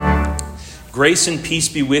Grace and peace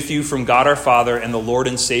be with you from God our Father and the Lord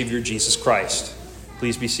and Savior Jesus Christ.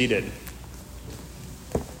 Please be seated.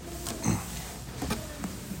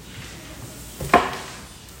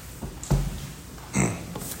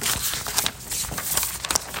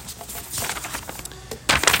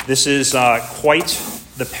 This is quite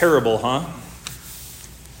the parable, huh?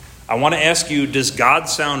 I want to ask you, does God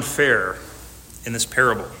sound fair in this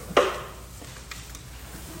parable?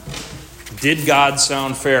 Did God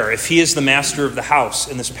sound fair? If he is the master of the house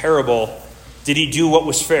in this parable, did he do what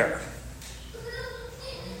was fair?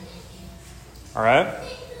 All right?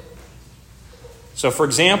 So, for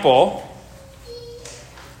example,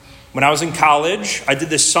 when I was in college, I did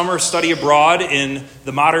this summer study abroad in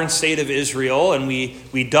the modern state of Israel, and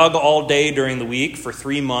we dug all day during the week for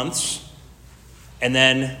 3 months. And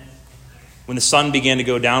then when the sun began to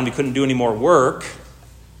go down, we couldn't do any more work.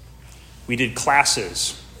 We did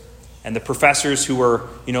classes. And the professors who were,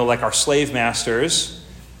 like our slave masters,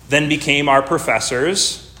 then became our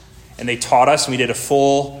professors. And they taught us, and we did a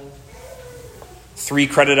full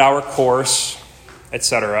 3-credit-hour course,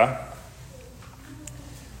 etc.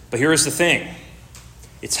 But here's the thing.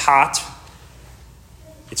 It's hot.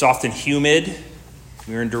 It's often humid.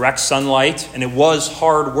 We were in direct sunlight. And it was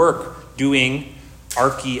hard work doing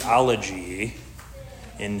archaeology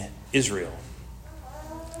in Israel.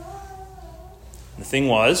 And the thing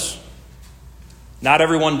was, not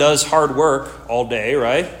everyone does hard work all day,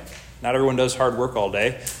 right? Not everyone does hard work all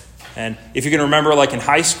day. And if you can remember, like in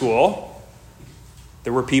high school,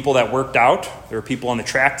 there were people that worked out. There were people on the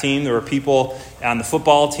track team. There were people on the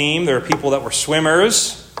football team. There were people that were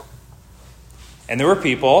swimmers. And there were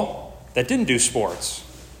people that didn't do sports,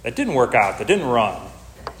 that didn't work out, that didn't run,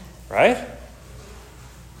 right?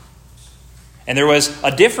 And there was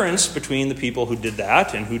a difference between the people who did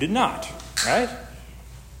that and who did not, right?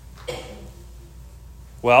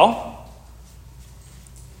 Well,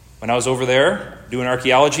 when I was over there doing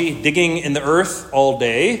archaeology, digging in the earth all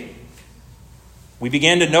day, we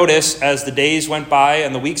began to notice as the days went by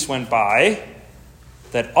and the weeks went by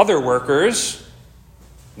that other workers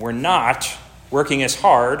were not working as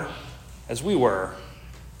hard as we were.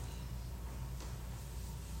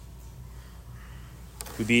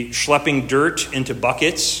 We'd be schlepping dirt into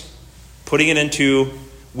buckets, putting it into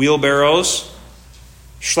wheelbarrows,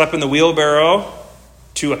 schlepping the wheelbarrow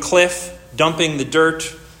to a cliff, dumping the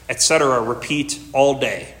dirt, etc. Repeat all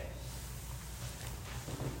day.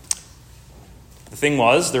 The thing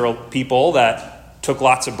was, there were people that took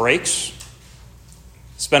lots of breaks,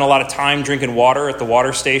 spent a lot of time drinking water at the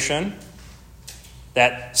water station,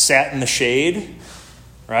 that sat in the shade,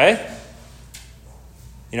 right?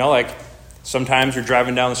 Like sometimes you're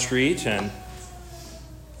driving down the street and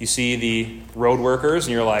you see the road workers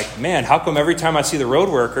and you're like, man, how come every time I see the road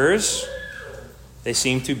workers, they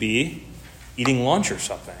seem to be eating lunch or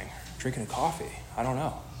something, drinking a coffee? I don't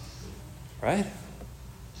know, right?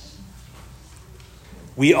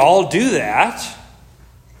 We all do that,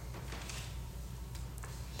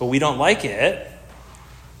 but we don't like it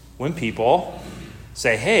when people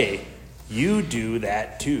say, hey, you do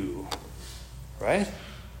that too, right?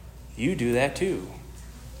 You do that too.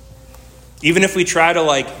 Even if we try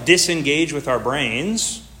to disengage with our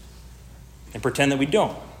brains and pretend that we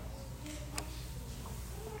don't.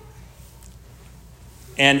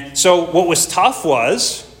 And so what was tough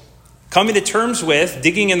was coming to terms with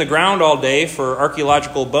digging in the ground all day for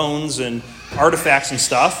archaeological bones and artifacts and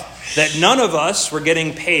stuff, that none of us were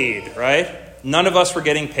getting paid, right? None of us were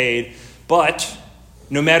getting paid. But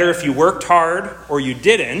no matter if you worked hard or you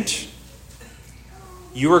didn't,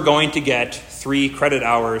 you were going to get 3 credit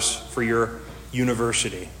hours for your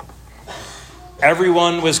university.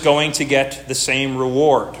 Everyone was going to get the same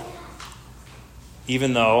reward,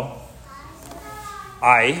 even though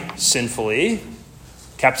I sinfully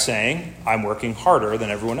kept saying, I'm working harder than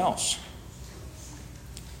everyone else.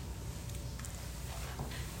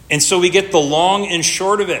 And so we get the long and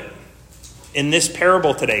short of it in this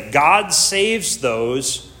parable today. God saves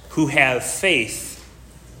those who have faith.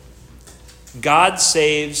 God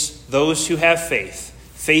saves those who have faith.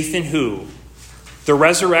 Faith in who? The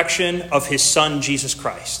resurrection of his Son, Jesus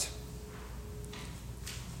Christ.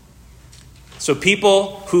 So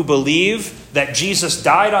people who believe that Jesus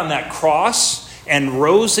died on that cross and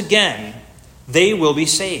rose again, they will be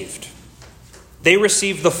saved. They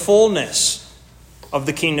receive the fullness of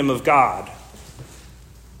the kingdom of God.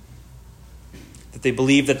 That they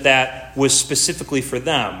believe that was specifically for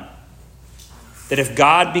them. That if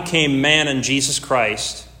God became man in Jesus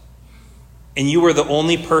Christ, and you were the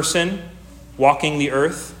only person walking the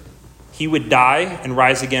earth, he would die and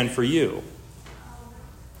rise again for you.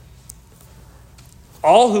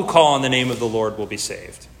 All who call on the name of the Lord will be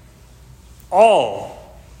saved.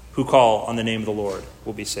 All who call on the name of the Lord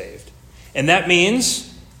will be saved. And that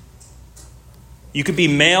means you could be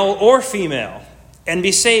male or female and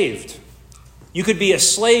be saved. You could be a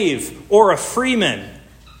slave or a freeman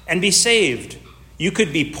and be saved. You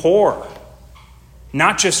could be poor.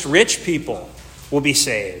 Not just rich people will be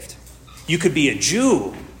saved. You could be a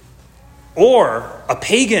Jew or a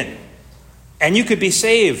pagan, and you could be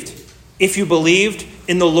saved if you believed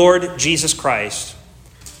in the Lord Jesus Christ.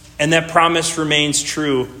 And that promise remains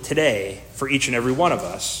true today for each and every one of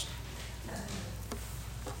us.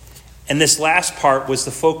 And this last part was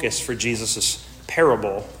the focus for Jesus'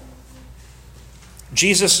 parable.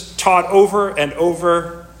 Jesus taught over and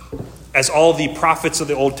over, as all the prophets of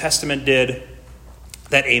the Old Testament did,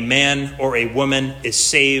 that a man or a woman is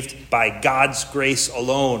saved by God's grace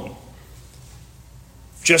alone.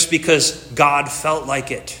 Just because God felt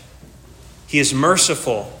like it. He is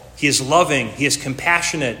merciful. He is loving. He is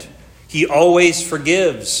compassionate. He always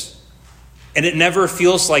forgives. And it never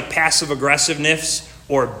feels like passive aggressiveness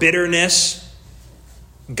or bitterness.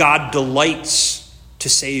 God delights to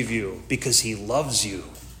save you because he loves you.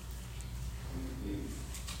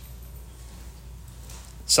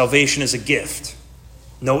 Salvation is a gift.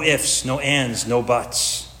 No ifs, no ands, no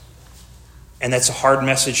buts. And that's a hard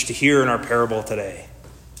message to hear in our parable today.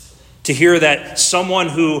 To hear that someone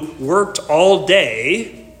who worked all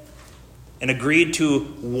day and agreed to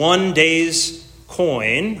 1 day's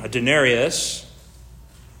coin, a denarius,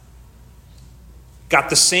 got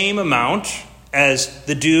the same amount as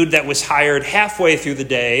the dude that was hired halfway through the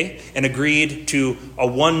day and agreed to a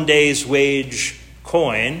 1 day's wage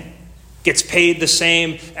coin, gets paid the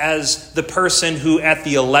same as the person who at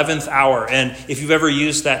the 11th hour, and if you've ever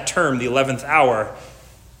used that term, the 11th hour,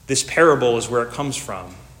 this parable is where it comes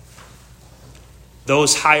from.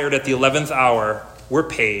 Those hired at the 11th hour were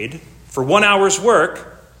paid for 1 hour's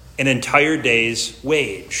work an entire day's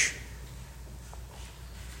wage.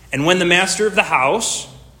 And when the master of the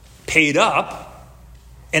house paid up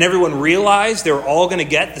and everyone realized they were all going to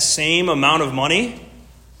get the same amount of money,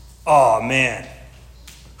 oh man,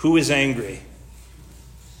 who is angry?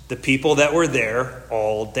 The people that were there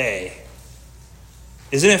all day.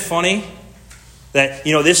 Isn't it funny that,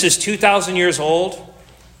 this is 2,000 years old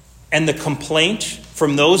and the complaint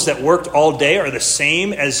from those that worked all day are the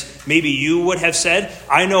same as maybe you would have said?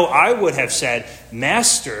 I know I would have said,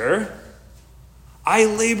 Master, I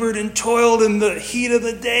labored and toiled in the heat of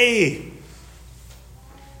the day.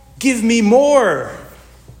 Give me more.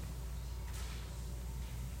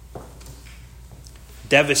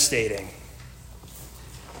 Devastating.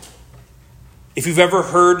 If you've ever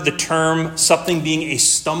heard the term something being a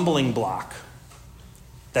stumbling block,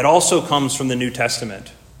 that also comes from the New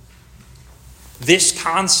Testament. This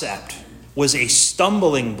concept was a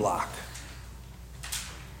stumbling block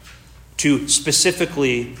to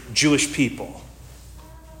specifically Jewish people.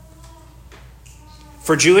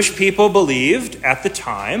 For Jewish people believed at the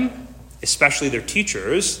time, especially their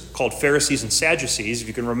teachers, called Pharisees and Sadducees, if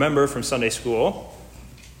you can remember from Sunday school,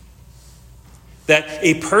 that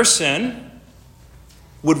a person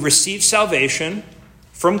would receive salvation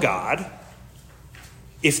from God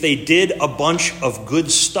if they did a bunch of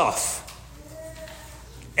good stuff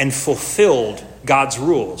and fulfilled God's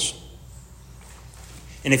rules.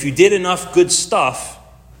 And if you did enough good stuff,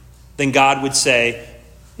 then God would say,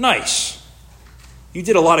 nice. You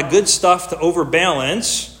did a lot of good stuff to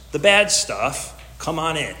overbalance the bad stuff. Come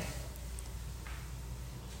on in.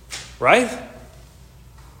 Right?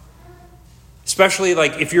 Especially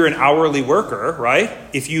like if you're an hourly worker, right?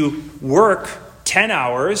 If you work 10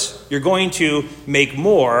 hours, you're going to make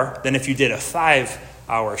more than if you did a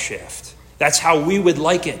 5-hour shift. That's how we would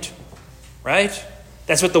like it, right?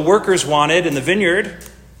 That's what the workers wanted in the vineyard.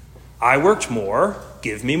 I worked more,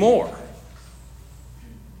 give me more.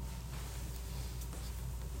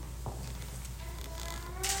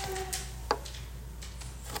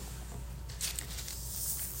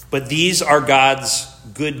 But these are God's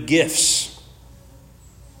good gifts.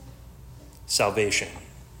 Salvation.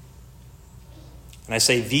 And I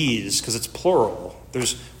say these because it's plural.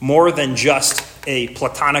 There's more than just a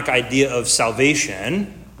Platonic idea of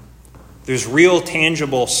salvation. There's real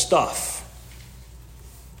tangible stuff.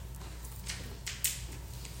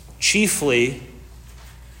 Chiefly,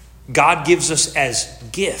 God gives us as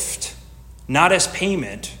gift, not as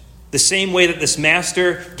payment, the same way that this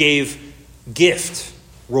master gave gift,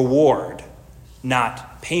 reward,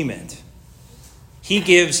 not payment. He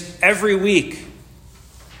gives every week,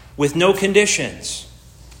 with no conditions,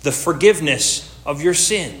 the forgiveness of your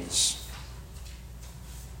sins.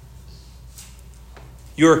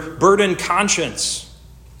 Your burdened conscience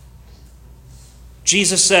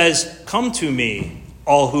Jesus says, "Come to me,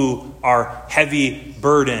 all who are heavy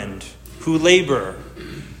burdened, who labor,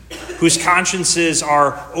 whose consciences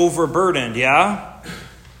are overburdened," yeah?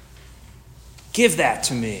 "Give that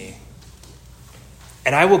to me,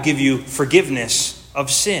 and I will give you forgiveness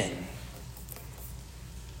of sin."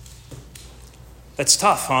 That's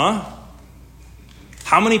tough, huh?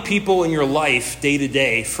 How many people in your life day to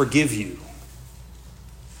day forgive you?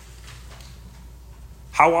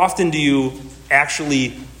 How often do you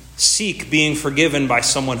actually seek being forgiven by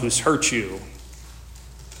someone who's hurt you?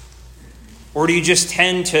 Or do you just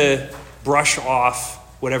tend to brush off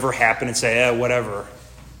whatever happened and say, whatever?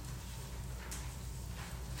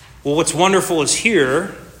 Well, what's wonderful is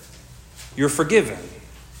here, you're forgiven.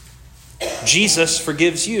 Jesus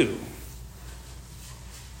forgives you.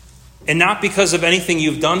 And not because of anything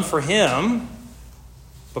you've done for him,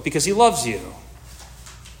 but because he loves you.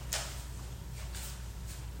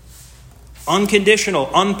 Unconditional,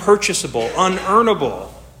 unpurchasable,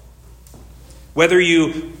 unearnable. Whether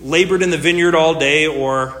you labored in the vineyard all day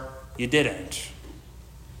or you didn't.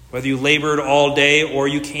 Whether you labored all day or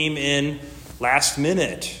you came in last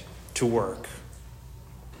minute to work.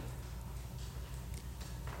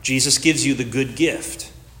 Jesus gives you the good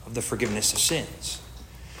gift of the forgiveness of sins.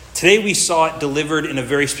 Today we saw it delivered in a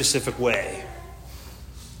very specific way.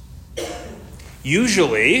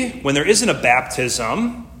 Usually, when there isn't a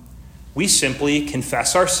baptism, we simply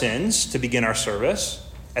confess our sins to begin our service.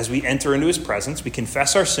 As we enter into his presence, we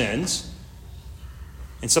confess our sins.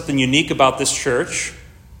 And something unique about this church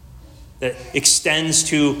that extends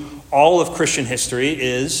to all of Christian history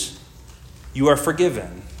is you are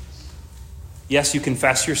forgiven. Yes, you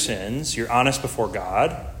confess your sins. You're honest before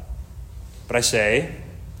God. But I say,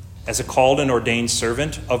 as a called and ordained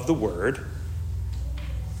servant of the word,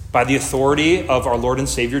 by the authority of our Lord and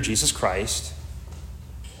Savior Jesus Christ,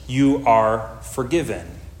 you are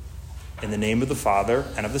forgiven in the name of the Father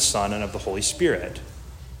and of the Son and of the Holy Spirit.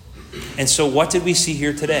 And so what did we see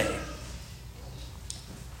here today?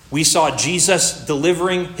 We saw Jesus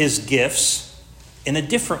delivering his gifts in a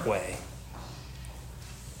different way.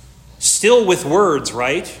 Still with words,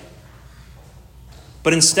 right?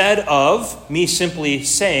 But instead of me simply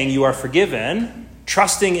saying you are forgiven,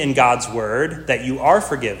 trusting in God's word that you are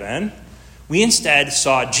forgiven, we instead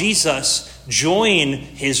saw Jesus join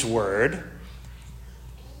his word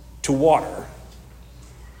to water.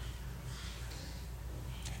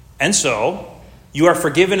 And so, you are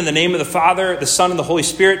forgiven in the name of the Father, the Son, and the Holy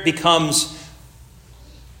Spirit becomes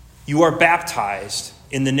you are baptized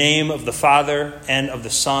in the name of the Father and of the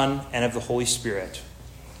Son and of the Holy Spirit.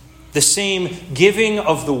 The same giving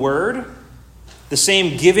of the word, the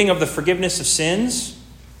same giving of the forgiveness of sins,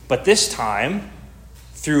 but this time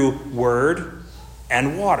through word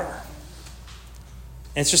and water.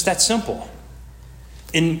 And it's just that simple.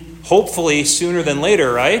 And hopefully sooner than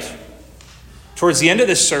later, right? Towards the end of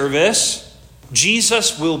this service,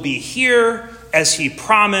 Jesus will be here as he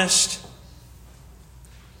promised,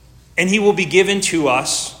 and he will be given to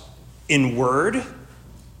us in word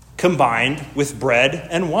combined with bread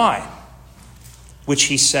and wine, which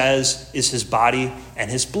he says is his body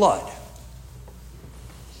and his blood.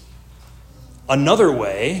 Another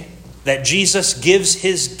way that Jesus gives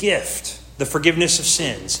his gift, the forgiveness of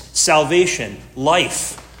sins, salvation,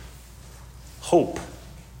 life, hope.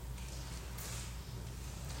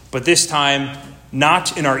 But this time,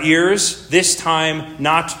 not in our ears, this time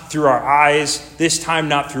not through our eyes, this time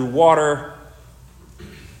not through water,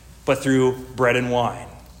 but through bread and wine,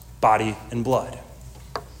 body and blood.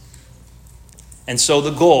 And so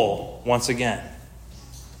the goal, once again,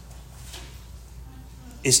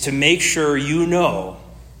 is to make sure you know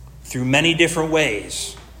through many different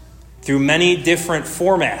ways, through many different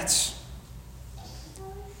formats,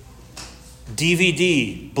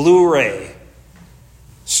 DVD, Blu-ray,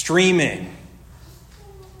 streaming,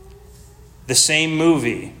 the same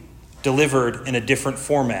movie delivered in a different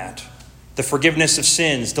format. The forgiveness of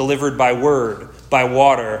sins delivered by word, by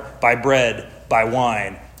water, by bread, by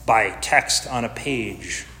wine, by text on a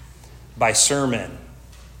page, by sermon.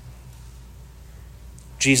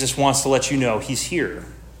 Jesus wants to let you know he's here.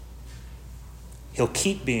 He'll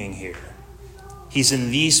keep being here. He's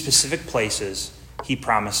in these specific places he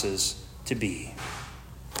promises to be.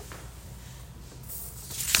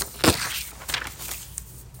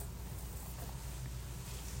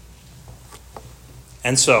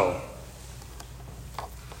 And so,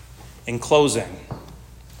 in closing,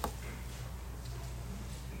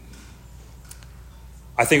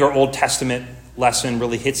 I think our Old Testament lesson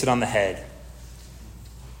really hits it on the head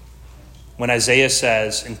when Isaiah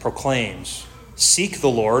says and proclaims, "Seek the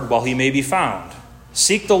Lord while he may be found.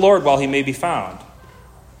 Seek the Lord while he may be found."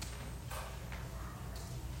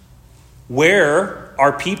 Where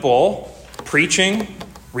are people preaching,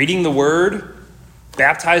 reading the word,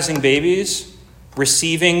 baptizing babies,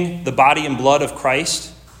 receiving the body and blood of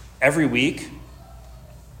Christ every week?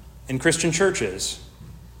 In Christian churches.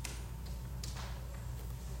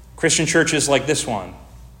 Christian churches like this one.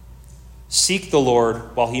 Seek the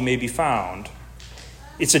Lord while he may be found.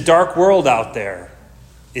 It's a dark world out there.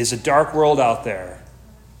 It is a dark world out there.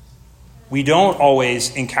 We don't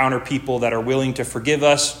always encounter people that are willing to forgive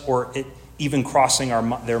us or even crossing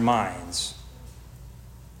their minds.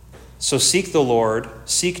 So seek the Lord,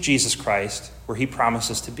 seek Jesus Christ where he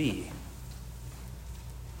promises to be.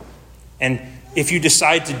 And if you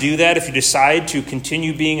decide to do that, if you decide to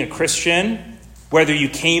continue being a Christian, whether you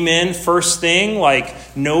came in first thing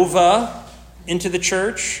like Nova into the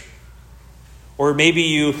church, or maybe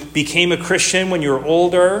you became a Christian when you were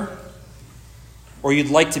older, or you'd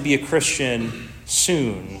like to be a Christian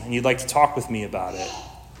soon and you'd like to talk with me about it,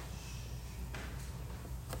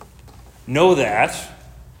 know that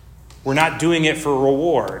we're not doing it for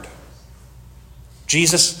reward.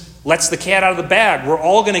 Jesus lets the cat out of the bag. We're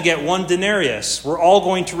all going to get one denarius. We're all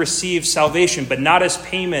going to receive salvation, but not as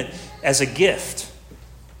payment, as a gift.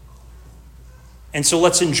 And so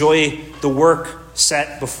let's enjoy the work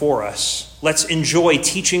set before us. Let's enjoy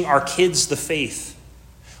teaching our kids the faith.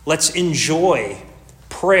 Let's enjoy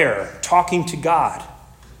prayer, talking to God.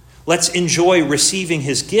 Let's enjoy receiving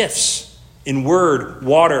his gifts in word,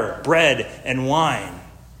 water, bread, and wine.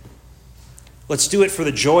 Let's do it for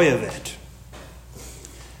the joy of it.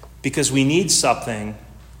 Because we need something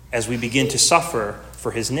as we begin to suffer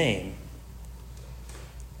for his name.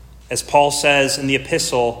 As Paul says in the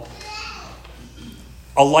epistle,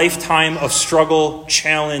 a lifetime of struggle,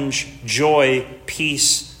 challenge, joy,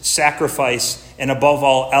 peace, sacrifice, and above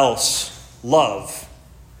all else, love.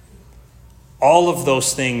 All of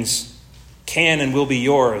those things can and will be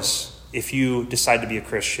yours if you decide to be a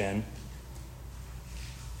Christian.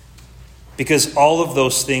 Because all of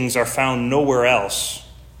those things are found nowhere else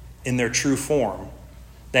in their true form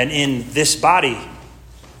than in this body,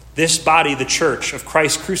 the church of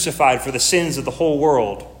Christ crucified for the sins of the whole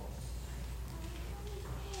world.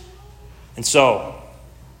 And so,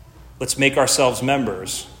 let's make ourselves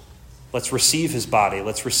members. Let's receive his body.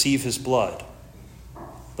 Let's receive his blood.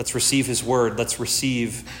 Let's receive his word. Let's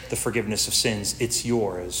receive the forgiveness of sins. It's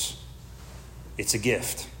yours. It's a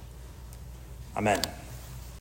gift. Amen.